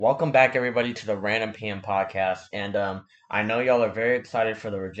Welcome back, everybody, to the Random PM podcast. And I know y'all are very excited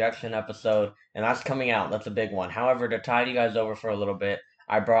for the rejection episode, and that's coming out. That's a big one. However, to tide you guys over for a little bit,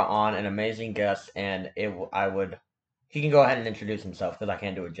 I brought on an amazing guest, and he can go ahead and introduce himself because I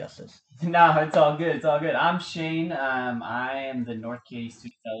can't do it justice. No, it's all good. It's all good. I'm Shane. I am the North Katy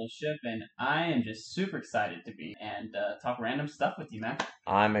Student Fellowship, and I am just super excited to be and talk random stuff with you, man.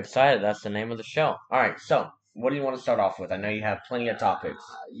 I'm excited. That's the name of the show. All right, so what do you want to start off with? I know you have plenty of topics.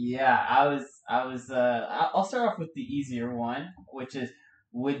 Yeah, I'll start off with the easier one, which is,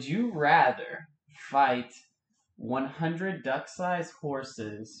 would you rather fight 100 duck-sized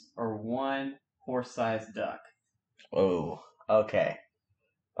horses or one horse-sized duck? Oh, okay.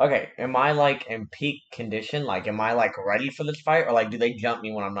 Okay, am I like in peak condition? Like, am I like ready for this fight, or like do they jump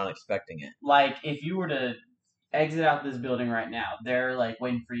me when I'm not expecting it? Like, if you were to exit out this building right now, they're like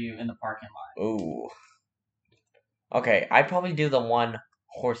waiting for you in the parking lot. Ooh. Okay, I'd probably do the one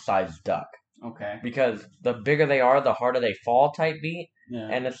horse-sized duck Okay. because the bigger they are, the harder they fall type beat. Yeah.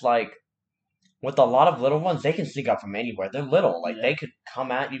 And it's like with a lot of little ones, they can sneak up from anywhere. They're little, like Yeah. they could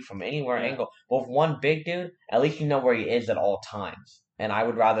come at you from anywhere Yeah. angle. But with one big dude, at least you know where he is at all times. And I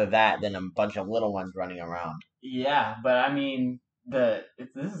would rather that than a bunch of little ones running around. Yeah, but I mean, this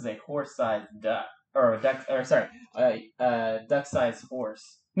is a horse-sized duck or a duck, or sorry, duck-sized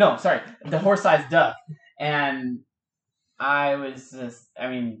horse. No, sorry, the horse-sized duck. And I was just, I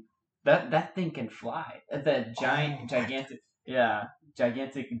mean, that thing can fly. The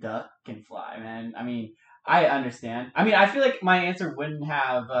gigantic duck can fly, man. I mean, I understand. I mean, I feel like my answer wouldn't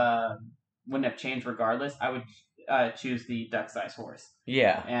have changed regardless. I would choose the duck-sized horse.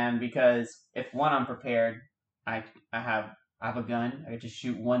 Yeah. And because if one, I'm prepared, I have a gun. I could just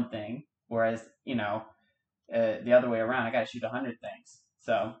shoot one thing, whereas the other way around, I got to shoot 100 things.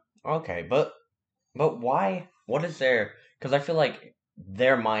 So Okay, but why? What is their? Because I feel like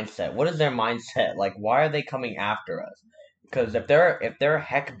their mindset. What is their mindset? Like, why are they coming after us? Because if they're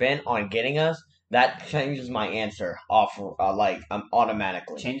heck bent on getting us, that changes my answer off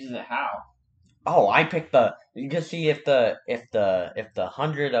automatically. changes it how? Oh, I picked the. You can see if the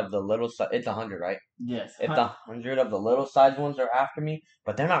 100 of the little it's 100, right? Yes. If the 100 of the little sized ones are after me,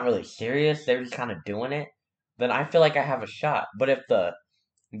 but they're not really serious, they're just kind of doing it, then I feel like I have a shot. But if the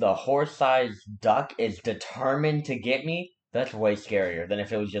horse-sized duck is determined to get me, that's way scarier than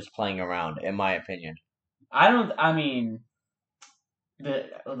if it was just playing around, in my opinion. I mean,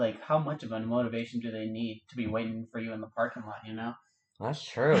 how much of a motivation do they need to be waiting for you in the parking lot? You know. That's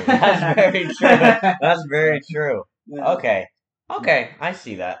true. That's very true. That's very true. Yeah. Okay, I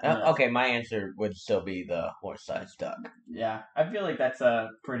see that. Yeah. Okay, my answer would still be the horse-sized duck. Yeah, I feel like that's a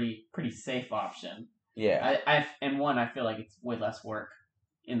pretty safe option. Yeah. I feel like it's way less work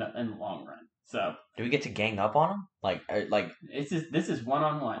in the long run. So Do we get to gang up on them? Like this is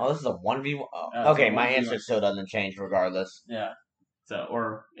one-on-one. oh, this is a 1v1. It's Okay, a my 1v1. answer still doesn't change regardless. Yeah. So,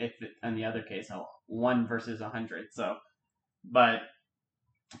 or if in the other case, 1 versus 100. So, but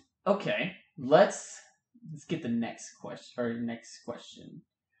okay, let's get the next question.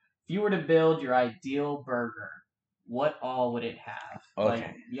 If you were to build your ideal burger, what all would it have? Okay.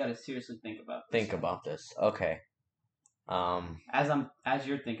 Like, you got to seriously think about this. Think about this. Okay. As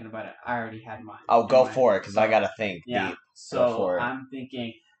you're thinking about it, I already had mine. I'll go for it because I gotta think Yeah. deep. So I'm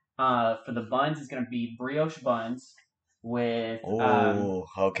thinking, for the buns, it's gonna be brioche buns with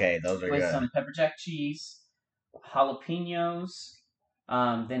okay, those are with good. some pepper jack cheese, jalapenos.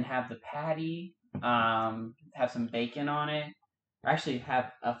 Then have the patty. Have some bacon on it. Or actually,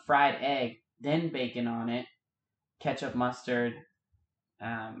 have a fried egg, then bacon on it, ketchup, mustard,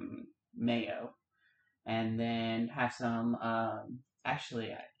 mayo, and then have some.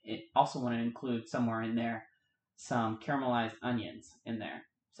 Actually, I also want to include somewhere in there some caramelized onions in there.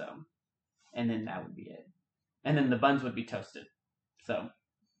 So, and then that would be it. And then the buns would be toasted. So,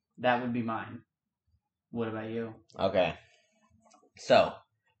 that would be mine. What about you? Okay. So,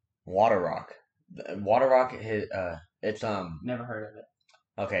 Water Rock. Water Rock, it's Never heard of it.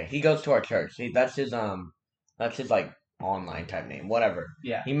 Okay, he goes to our church. That's his like online type name, whatever.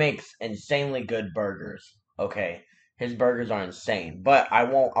 Yeah. He makes insanely good burgers. Okay, his burgers are insane, but I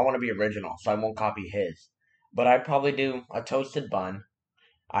want to be original, so I won't copy his. But I'd probably do a toasted bun.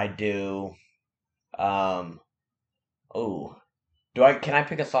 I do, um, ooh, can I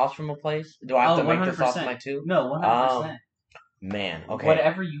pick a sauce from a place? Do I have to make the sauce 100%. my too? No, 100%. Man, okay.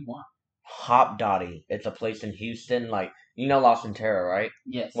 Whatever you want. Hop Dottie. It's a place in Houston, like you know La Centera, right?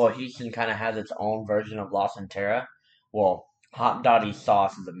 Yes. Well, Houston kind of has its own version of La Centera. Well, Hop Dottie's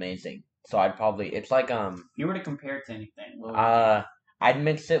sauce is amazing. So it's like If you were to compare it to anything, what would I'd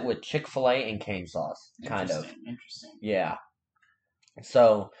mix it with Chick-fil-A and cane sauce, kind of. Interesting. Yeah.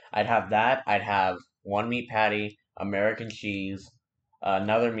 So I'd have that. I'd have one meat patty, American cheese,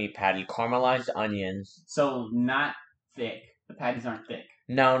 another meat patty, caramelized onions. So not thick. The patties aren't thick.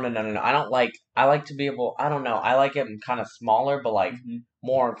 No, no, no, no, no. I don't like. I like to be able. I don't know. I like it kind of smaller, but like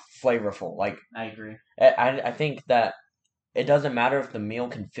more flavorful. Like I agree. I think that it doesn't matter if the meal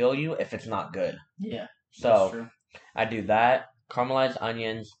can fill you if it's not good. Yeah, that's So true. I do that. Caramelized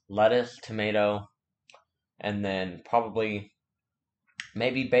onions, lettuce, tomato, and then probably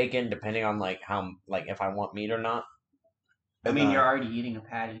maybe bacon, depending on like how like if I want meat or not. I And mean, you're already eating a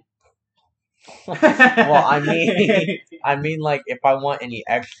patty. well, I mean like if I want any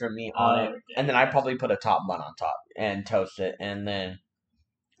extra meat on it, Okay, and then I gotcha. probably put a top bun on top and toast it, and then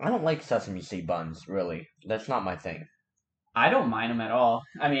I don't like sesame seed buns really. That's not my thing. I don't mind them at all.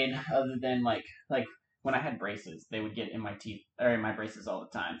 I mean, other than like when I had braces, they would get in my teeth or in my braces all the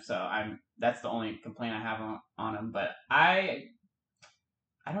time. So that's the only complaint I have on them. But I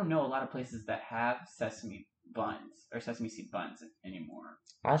don't know a lot of places that have sesame buns or sesame seed buns anymore.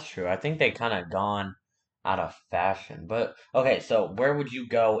 That's true. I think they kind of gone out of fashion. But okay, so where would you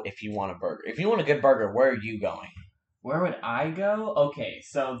go if you want a burger? If you want a good burger, where are you going? Where would I go? Okay,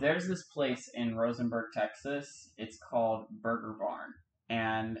 so there's this place in Rosenberg, Texas. It's called Burger Barn,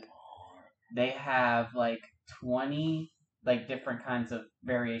 and they have like 20 like different kinds of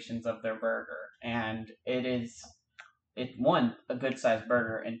variations of their burger, and it's one a good sized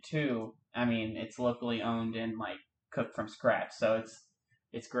burger, and two, I mean, it's locally owned and like cooked from scratch, so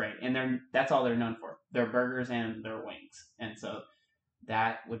it's great, and that's all they're known for, their burgers and their wings, and so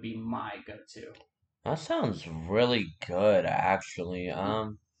that would be my go-to. That sounds really good, actually.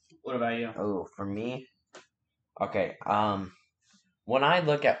 What about you? Oh, for me, okay. When I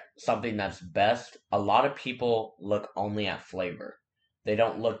look at something that's best, a lot of people look only at flavor. They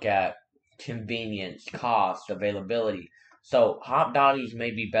don't look at convenience, cost, availability. So hot doggies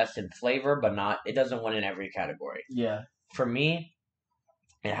may be best in flavor, but not. It doesn't win in every category. Yeah, For me,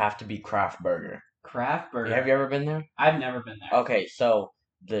 it have to be Kraft Burger. Kraft Have Burger. you ever been there? I've never been there. Okay, so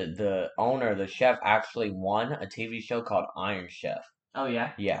the owner, the chef, actually won a TV show called Iron Chef. Oh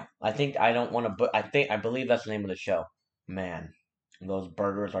yeah, Yeah, I think I don't want to, but I believe that's the name of the show. Man, those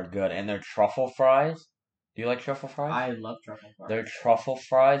burgers are good, and their truffle fries. Do you like truffle fries? I love truffle Their fries. truffle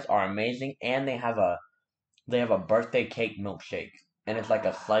fries are amazing, and they have a birthday cake milkshake, and it's like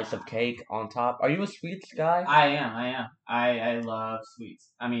a slice of cake on top. Are you a sweets guy? I am. I love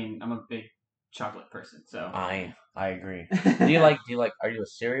sweets. I mean, I'm a big chocolate person, so. I agree. Do you like are you a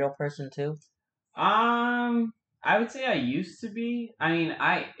cereal person too? um, I would say I used to be. I mean,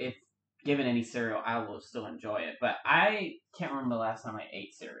 I if given any cereal, I will still enjoy it. But I can't remember the last time I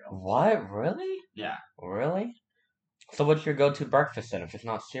ate cereal. What? Really? Yeah. Really? So what's your go-to breakfast then if it's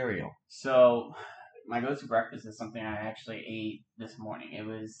not cereal? So my go-to breakfast is something I actually ate this morning. It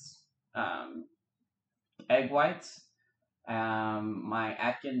was um, egg whites, my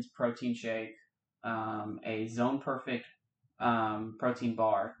Atkins protein shake, a Zone Perfect protein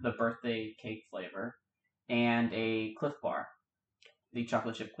bar, the birthday cake flavor, and a Cliff Bar, the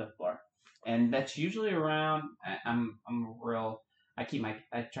chocolate chip Cliff Bar. And that's usually around. I'm real. I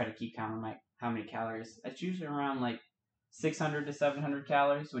try to keep count on my how many calories. It's usually around like 600 to 700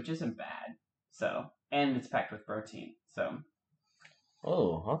 calories, which isn't bad. So, and it's packed with protein. So,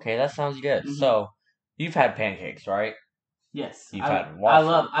 Oh, okay, that sounds good. hmm So, you've had pancakes, right? yes, You've I had I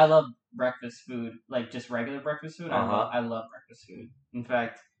love waffles. I love breakfast food, like just regular breakfast food. Uh-huh. I love breakfast food. In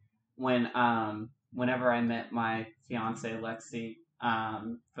fact, whenever I met my fiance Lexi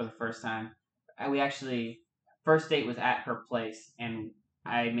for the first time, we actually first date was at her place, and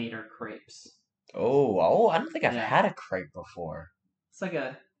I made her crepes. Oh, I don't think I've Yeah, had a crepe before. it's like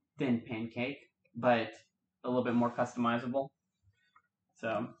a thin pancake, but a little bit more customizable.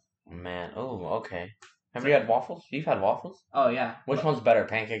 So, Man, oh, okay. Have you so had waffles? You've had waffles? oh yeah, Which one's better,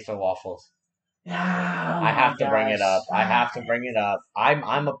 pancakes or waffles? oh I my have to bring it up. I gosh. have to bring it up.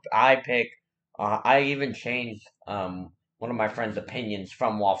 I pick I even changed one of my friends' opinions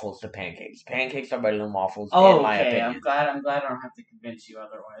from waffles to pancakes. Pancakes are better than waffles in Oh, my okay. opinion. I'm glad I don't have to convince you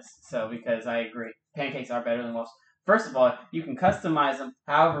otherwise. So because I agree, pancakes are better than waffles. First of all, you can customize them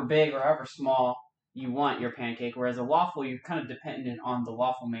however big or however small you want your pancake, whereas a waffle you're kind of dependent on the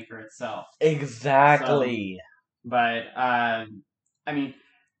waffle maker itself. So, Exactly. but I mean,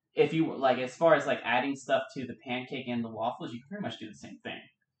 if you like, as far as like adding stuff to the pancake and the waffles, you can pretty much do the same thing.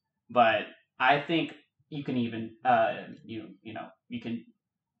 But I think you can even you can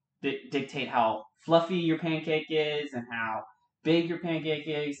dictate how fluffy your pancake is and how big your pancake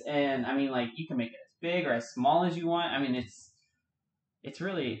is, and I mean, like, you can make it as big or as small as you want. I mean, it's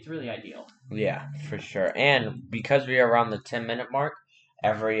really ideal. Yeah, for sure. And because we are around the 10-minute mark,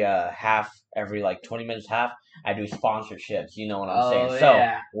 every like 20 minutes half, I do sponsorships. You know what I'm saying? Oh So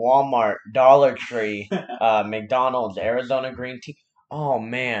yeah. Walmart, Dollar Tree, McDonald's, Arizona green tea. Oh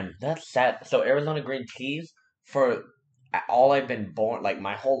man, that's sad. So Arizona green teas for all I've been born, like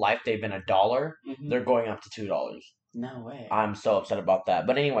my whole life, they've been $1. Hmm. They're going up to $2. No way. I'm so upset about that.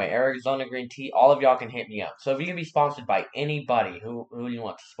 But anyway, Arizona green tea. All of y'all can hit me up. So if you can be sponsored by anybody, who do you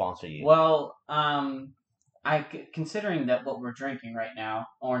want to sponsor you? Well, considering that what we're drinking right now,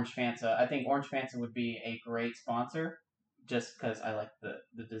 Orange Fanta, I think Orange Fanta would be a great sponsor, just because I like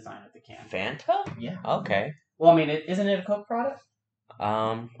the design of the can. Fanta? Yeah. Okay. Well, I mean, isn't it a Coke product?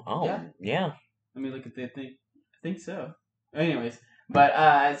 Oh, Yeah. yeah. Let me look at the thing. I think so. Anyways, but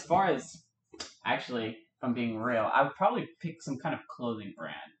as far as actually, if I'm being real, I would probably pick some kind of clothing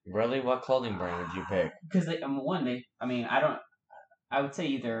brand. Really? What clothing brand would you pick? Because I mean, I don't. I would say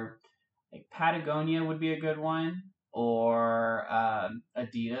either like Patagonia would be a good one, or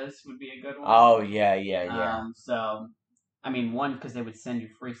Adidas would be a good one. Oh, yeah, yeah, yeah. So, I mean, one because they would send you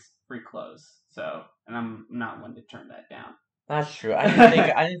free clothes. So, and I'm not one to turn that down. That's true. I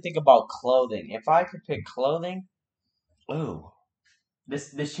didn't think about clothing. If I could pick clothing, ooh,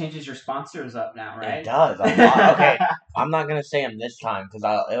 This changes your sponsors up now, it right? does a lot. Okay, I'm not gonna say them this time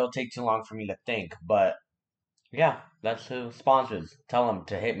because it'll take too long for me to think. But yeah, that's who sponsors. Tell them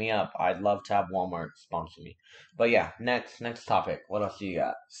to hit me up. I'd love to have Walmart sponsor me. But yeah, next topic. What else do you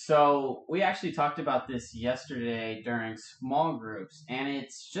got? So we actually talked about this yesterday during small groups, and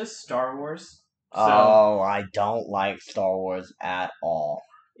it's just Star Wars. So Oh, I don't like Star Wars at all.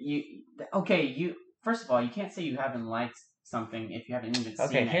 you okay? You first of all, you can't say you haven't liked something if you haven't even Okay,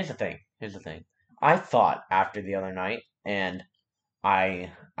 seen it. here's the thing. Here's the thing. I thought after the other night, and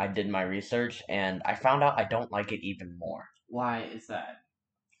I did my research, and I found out I don't like it even more. Why is that?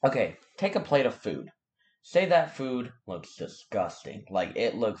 Okay, take a plate of food. Say that food looks disgusting. Like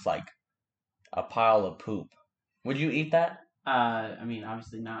it looks like a pile of poop. Would you eat that? I mean,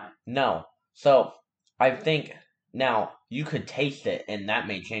 obviously not. No. So I think now you could taste it, and that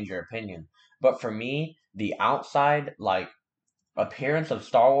may change your opinion. But for me, the outside, like appearance of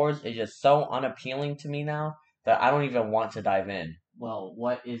Star Wars is just so unappealing to me now that I don't even want to dive in. Well,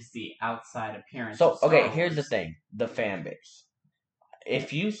 what is the outside appearance of So, okay, Star here's the Wars? thing, the fan base.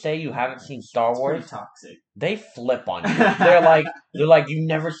 If you say you haven't seen Star It's pretty Wars, toxic. they flip on you. They're like you've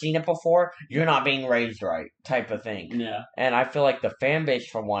never seen it before. You're not being raised right, type of thing. Yeah. And I feel like the fan base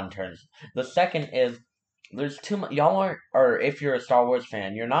for one turns. The second is there's too much. Y'all aren't, or if you're a Star Wars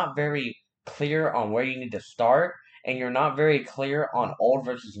fan, you're not very clear on where you need to start, and you're not very clear on old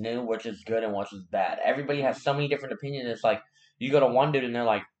versus new, which is good and which is bad. Everybody has so many different opinions. It's like you go to one dude and they're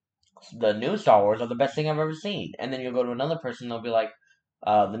like, the new Star Wars are the best thing I've ever seen, and then you'll go to another person and they'll be like,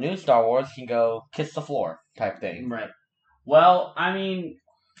 the new Star Wars can go kiss the floor type thing. Right. Well, I mean,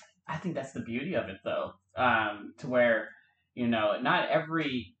 I think that's the beauty of it, though. To where, not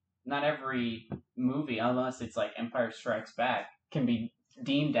every movie, unless it's like Empire Strikes Back, can be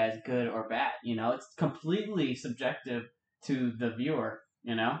deemed as good or bad. It's completely subjective to the viewer.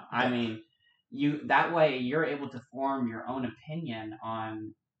 I mean, you that way you're able to form your own opinion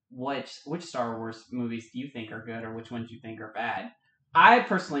on which Star Wars movies you think are good or which ones you think are bad. I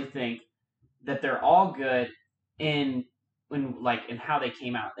personally think that they're all good in in how they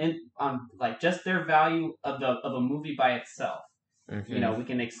came out and on like just their value of a movie by itself. Mm-hmm. We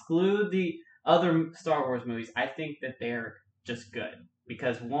can exclude the other Star Wars movies. I think that they're just good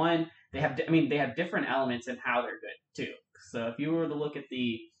because one, they have different elements in how they're good too. So if you were to look at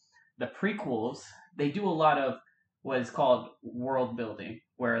the prequels, they do a lot of what is called world building,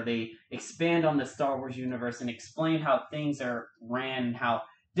 where they expand on the Star Wars universe and explain how things are ran, how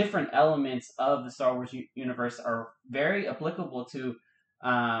different elements of the Star Wars universe are very applicable to,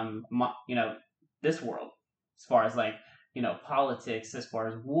 this world, as far as like politics, as far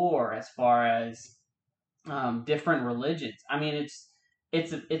as war, as far as different religions. I mean,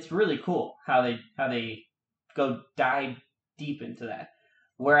 it's really cool how they go dive deep into that.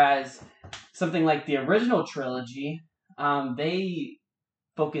 Whereas something like the original trilogy, they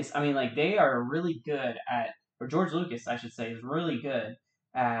focus. I mean, like they are really good at, or George Lucas, I should say, is really good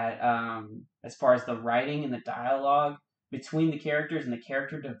at as far as the writing and the dialogue between the characters and the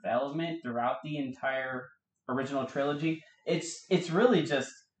character development throughout the entire original trilogy. It's really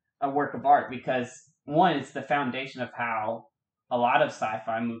just a work of art because one, it's the foundation of how a lot of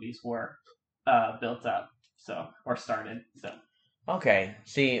sci-fi movies were built up, so or started. So Okay.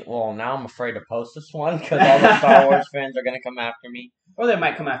 See, well, now I'm afraid to post this one because all the Star Wars fans are gonna come after me. or they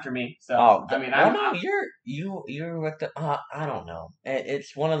might come after me. So Oh, I mean, well, no, you're with the. I don't know.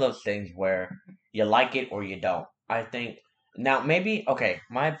 It's one of those things where you like it or you don't. I think Now maybe okay,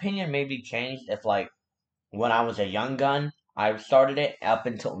 my opinion may be changed if like when I was a young gun, I started it up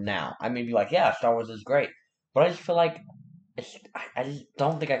until now. I may be like, yeah, Star Wars is great, but I just feel like I just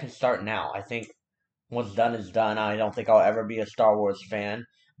don't think I can start now. I think what's done is done. I don't think I'll ever be a Star Wars fan,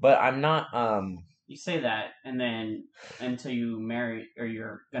 but I'm not. You say that, and then until you marry or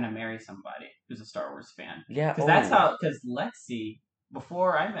you're gonna marry somebody who's a Star Wars fan, Yeah. because that's Oh. how. Because Lexi,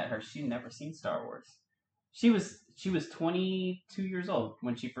 before I met her, she'd never seen Star Wars. She was 22 years old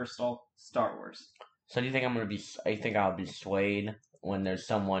when she first saw Star Wars. So do you think I'm gonna be? I think I'll be swayed when there's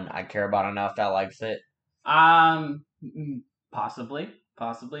someone I care about enough that likes it. Um, possibly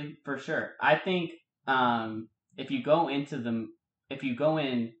for sure. I think if you go into them, if you go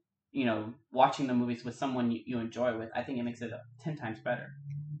in, watching the movies with someone you enjoy with, I think it makes it 10 times better.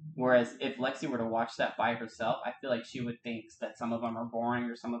 Whereas if Lexi were to watch that by herself, I feel like she would think that some of them are boring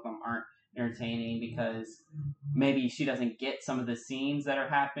or some of them aren't entertaining because maybe she doesn't get some of the scenes that are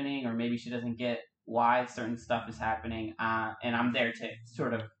happening, or maybe she doesn't get why certain stuff is happening. And I'm there to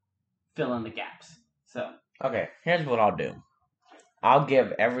sort of fill in the gaps. So Okay, here's what I'll do. I'll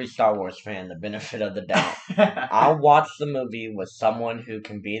give every Star Wars fan the benefit of the doubt. I'll watch the movie with someone who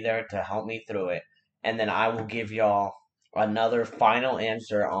can be there to help me through it, and then I will give y'all another final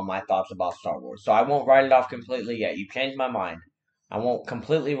answer on my thoughts about Star Wars. So I won't write it off completely yet. You changed my mind. I won't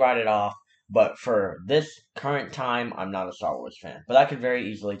completely write it off, but for this current time, I'm not a Star Wars fan. But that could very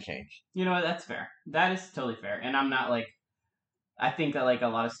easily change. you know what? That's fair. That is totally fair. And I'm not like I think that like a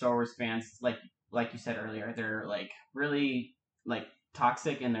lot of Star Wars fans, like you said earlier, they're like really like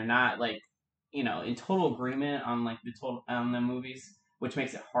toxic, and they're not like in total agreement on like the movies, which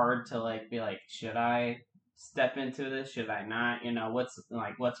makes it hard to like be like, should I step into this? Should I not? What's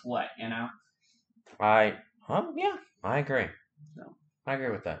what? I, yeah, I agree. So, I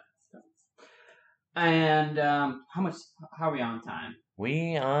agree with that. so. And how are we on time?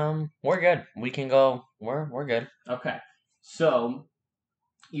 We're good. We can go. We're good. Okay, so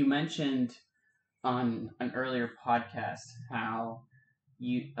you mentioned on an earlier podcast how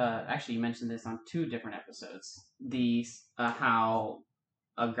you mentioned this on two different episodes. These how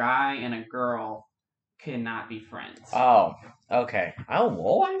a guy and a girl cannot be friends. Oh, okay. Oh,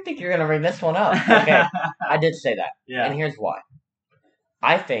 well, I didn't think you were gonna bring this one up. Okay, I did say that, and Yeah. here's why.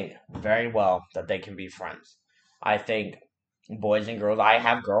 I think very well that they can be friends. I think boys and girls. I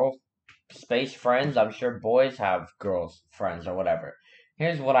have girl space friends. I'm sure boys have girls friends or whatever.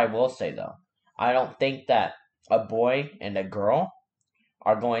 Here's what I will say though. I don't think that a boy and a girl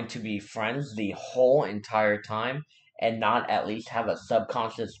are going to be friends the whole entire time and not at least have a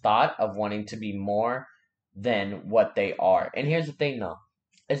subconscious thought of wanting to be more than what they are. And here's the thing though,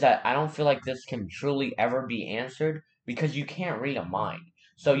 is that I don't feel like this can truly ever be answered because you can't read a mind.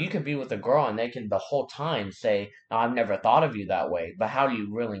 So you could be with a girl and they can the whole time say, "No, I've never thought of you that way," but how do you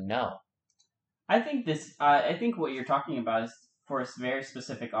really know? I think what you're talking about is for a very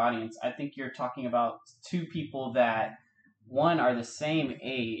specific audience. I think you're talking about two people that one are the same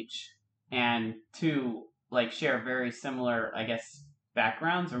age, and two like share very similar, I guess,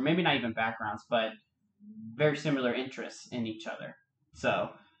 backgrounds, or maybe not even backgrounds, but very similar interests in each other. So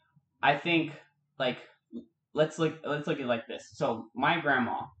I think like let's look at it like this. So my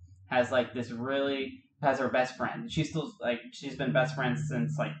grandma has like this really has her best friend. She's been best friends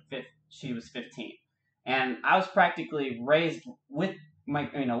since like she was 15, and I was practically raised with my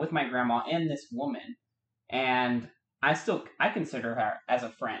grandma and this woman, and I consider her as a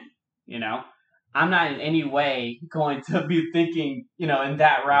friend. You know, I'm not in any way going to be thinking in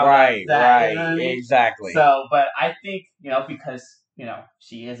that route as Right, that. You know right, what I mean? exactly. So, but I think because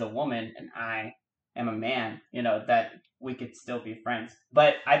she is a woman and I am a man, that we could still be friends.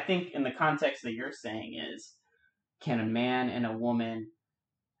 But I think in the context that you're saying is, can a man and a woman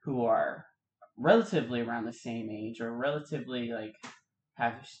who are relatively around the same age or relatively like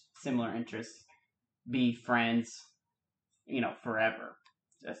have similar interests be friends, forever?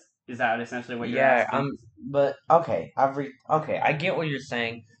 Is that essentially what you're Yeah, asking? but okay, okay, I get what you're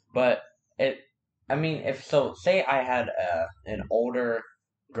saying, but it, I mean, if so, say I had an older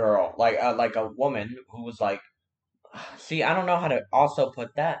girl, like a woman who was like, see, I don't know how to also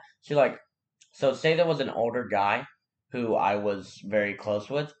put that. See, like, so say there was an older guy who I was very close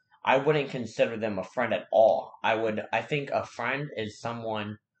with, I wouldn't consider them a friend at all. I think a friend is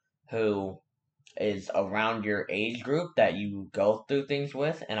someone who is around your age group that you go through things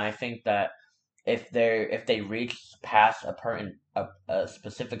with, and I think that if they reach past a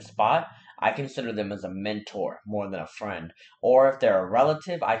specific spot, I consider them as a mentor more than a friend. Or if they're a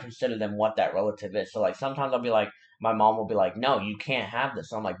relative, I consider them what that relative is. So like sometimes I'll be like, my mom will be like, no, you can't have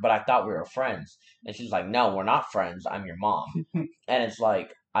this. And I'm like, but I thought we were friends. And she's like, no, we're not friends. I'm your mom. And it's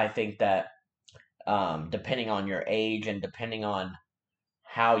like, I think that depending on your age and depending on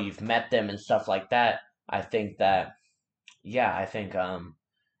how you've met them and stuff like that, I think that yeah, I think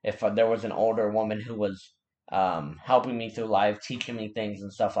if there was an older woman who was helping me through life, teaching me things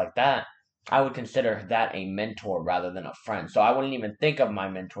and stuff like that, I would consider that a mentor rather than a friend. So I wouldn't even think of my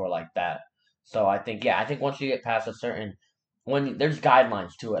mentor like that. So I think yeah, I think once you get past a certain when there's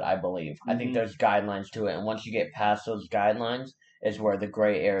guidelines to it, I believe. I think Mm-hmm. there's guidelines to it, and once you get past those guidelines is where the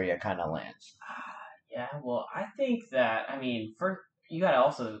gray area kind of lands. Yeah, well, I think that first you got to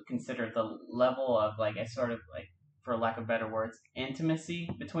also consider the level of like a sort of like, for lack of better words, intimacy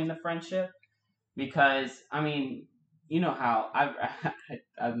between the friendship. Because you know how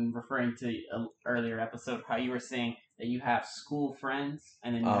I'm referring to an earlier episode how you were saying that you have school friends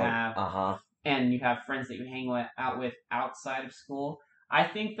and then Oh, uh-huh. you have friends that you out with outside of school. I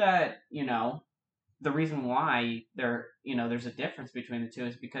think that the reason why there's a difference between the two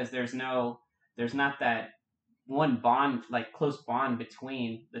is because there's not that one bond, like close bond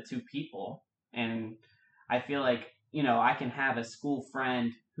between the two people. And I feel like I can have a school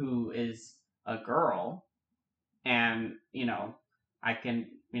friend who is a girl, and I can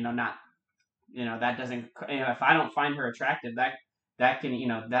not that doesn't if I don't find her attractive, that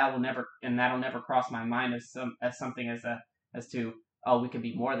can that'll never cross my mind as something as to, oh, we could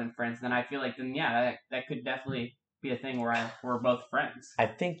be more than friends. Then I feel like, then yeah, that could definitely be a thing where we're both friends. I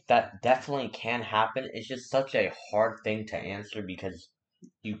think that definitely can happen. It's just such a hard thing to answer because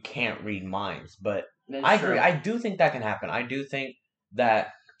you can't read minds. But That's I agree. true. I do think that can happen. I do think that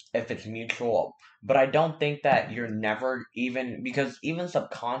if it's mutual, but I don't think that you're never even because even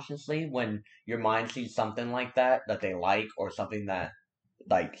subconsciously when your mind sees something like that they like or something that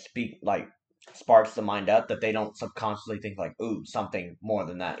like sparks the mind up that they don't subconsciously think like ooh something more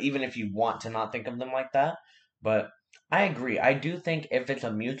than that even if you want to not think of them like that but I agree. I do think if it's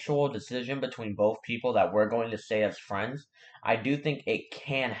a mutual decision between both people that we're going to stay as friends, I do think it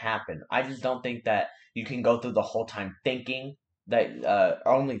can happen. I just don't think that you can go through the whole time thinking that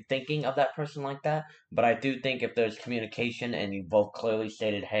only thinking of that person like that. But I do think if there's communication and you both clearly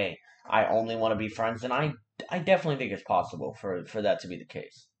stated, "Hey, I only want to be friends," and I definitely think it's possible for that to be the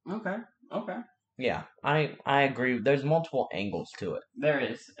case. Okay. Okay. Yeah, I agree. There's multiple angles to it. And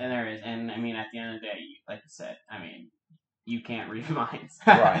at the end of the day, like I said, you can't read minds.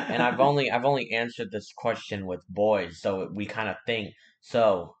 Right, and I've only answered this question with boys, so we kind of think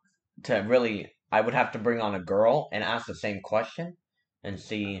so to really I would have to bring on a girl and ask the same question and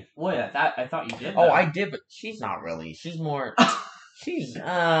see. Well, yeah, that I thought you did Oh, though. I did, but she's not really. She's more. She's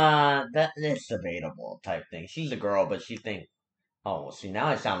that's debatable type thing. She's a girl, but she think. Oh, well, see now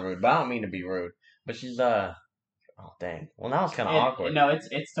I sound rude, but I don't mean to be rude. But she's oh dang. Well, now it's kind of awkward. No, it's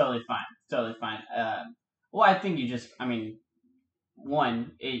totally fine. It's totally fine. Well, I think you just, you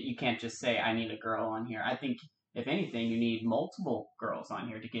can't just say I need a girl on here. I think if anything, you need multiple girls on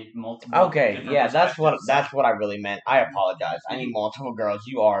here to get multiple Okay, different yeah, perspectives. that's what I really meant. I apologize. I need multiple girls.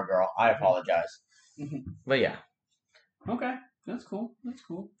 You are a girl. I apologize. But yeah. Okay, that's cool. That's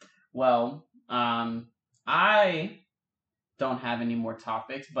cool. Well, I don't have any more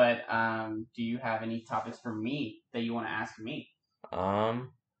topics, but do you have any topics for me that you want to ask me?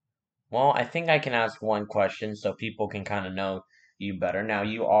 Um. Well, I think I can ask one question so people can kind of know you better. Now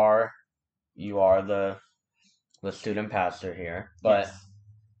you are the student pastor here, but Yes.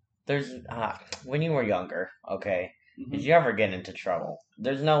 there's when you were younger, okay, did Mm-hmm. you ever get into trouble?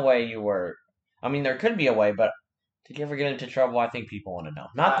 There's no way you were. I mean, there could be a way, but did you ever get into trouble? I think people want to know.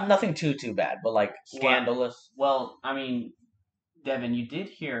 Not nothing too bad, but like Well, scandalous. well, Devin, you did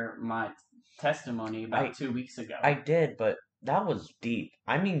hear my testimony about I 2 weeks ago. I did, but that was deep.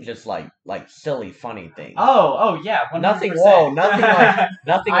 I mean, just like silly, funny things. Oh, yeah, 100%. Nothing. Whoa, nothing like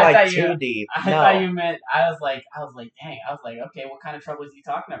nothing I like thought too you, deep. I No, thought you meant. I was like, dang. I was like, okay, what kind of trouble is he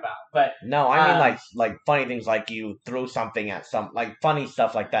talking about? But no. I mean like funny things like you threw something at some like funny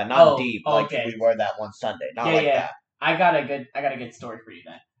stuff like that. Not deep like okay, we were that one Sunday. Not yeah, like yeah. that. I got a good story for you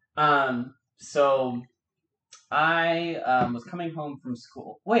then. So I was coming home from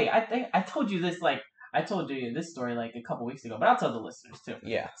school. Wait, I think I told you this I told you this story like a couple weeks ago, but I'll tell the listeners too.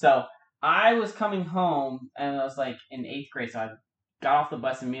 Yeah. So I was coming home and I was like in 8th grade. So I got off the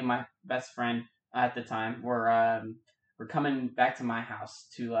bus and me and my best friend at the time were coming back to my house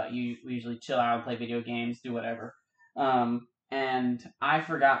to we usually chill out, play video games, do whatever. And I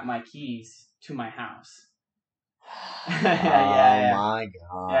forgot my keys to my house. Oh Yeah. my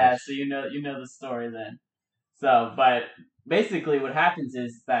god. Yeah, so you know the story then. So, but basically, what happens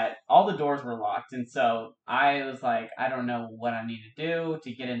is that all the doors were locked, and so I was like, I don't know what I need to do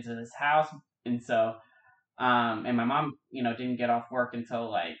to get into this house, and so, and my mom, didn't get off work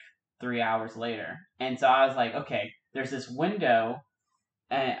until like 3 hours later, and so I was like, okay, there's this window,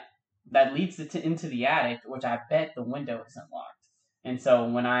 uh, that leads into the attic, which I bet the window isn't locked, and so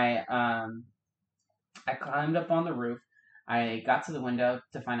when I climbed up on the roof. I got to the window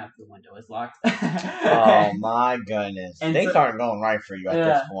to find out the window is locked. Oh my goodness. And Things so, aren't going right for you at this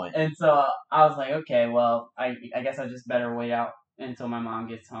yeah, point. and so I was like, okay, well, I guess I just better wait out until my mom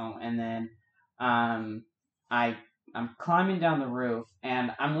gets home, and then um, I I'm climbing down the roof,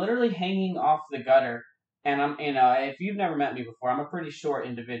 and I'm literally hanging off the gutter, and if you've never met me before, I'm a pretty short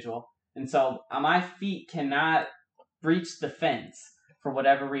individual, and so my feet cannot breach the fence for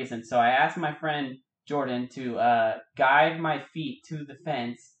whatever reason. So I asked my friend Jordan to guide my feet to the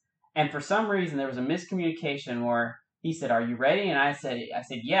fence, and for some reason there was a miscommunication where he said, "Are you ready?" And I said,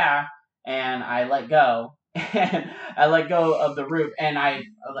 "Yeah." And I let go, and I let go of the roof, and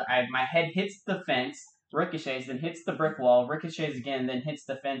my head hits the fence, ricochets, then hits the brick wall, ricochets again, then hits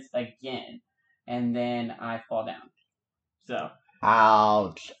the fence again, and then I fall down. So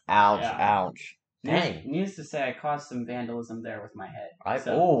Ouch, ouch, yeah, ouch. Dang. needless to say, I caused some vandalism there with my head.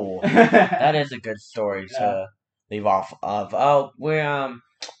 So That yeah, is a good story to leave off of. Oh, we're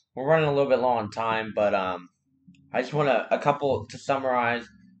running a little bit low on time, but I just want a couple to summarize.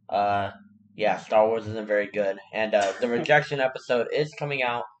 Uh, yeah, Star Wars isn't very good, and the rejection episode is coming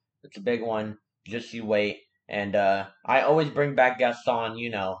out. It's a big one. Just you wait. And I always bring back guests on,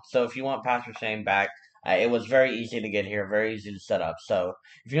 So if you want Pastor Shane back, it was very easy to get here, very easy to set up. So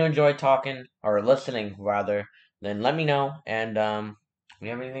if you enjoy talking or listening, rather, then let me know. And you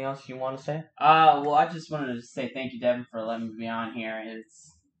have anything else you want to say? well, I just wanted to say thank you, Devin, for letting me be on here.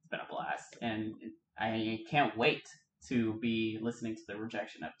 It's been a blast, and I can't wait to be listening to the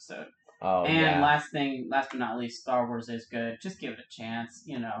rejection episode. Oh And yeah. last but not least, Star Wars is good. Just give it a chance,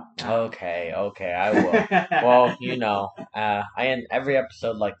 Okay, okay, I will. Well, I end every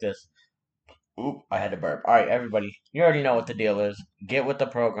episode like this. Oop, I had to burp. All right, everybody, you already know what the deal is. Get with the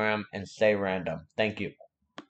program and stay random. Thank you.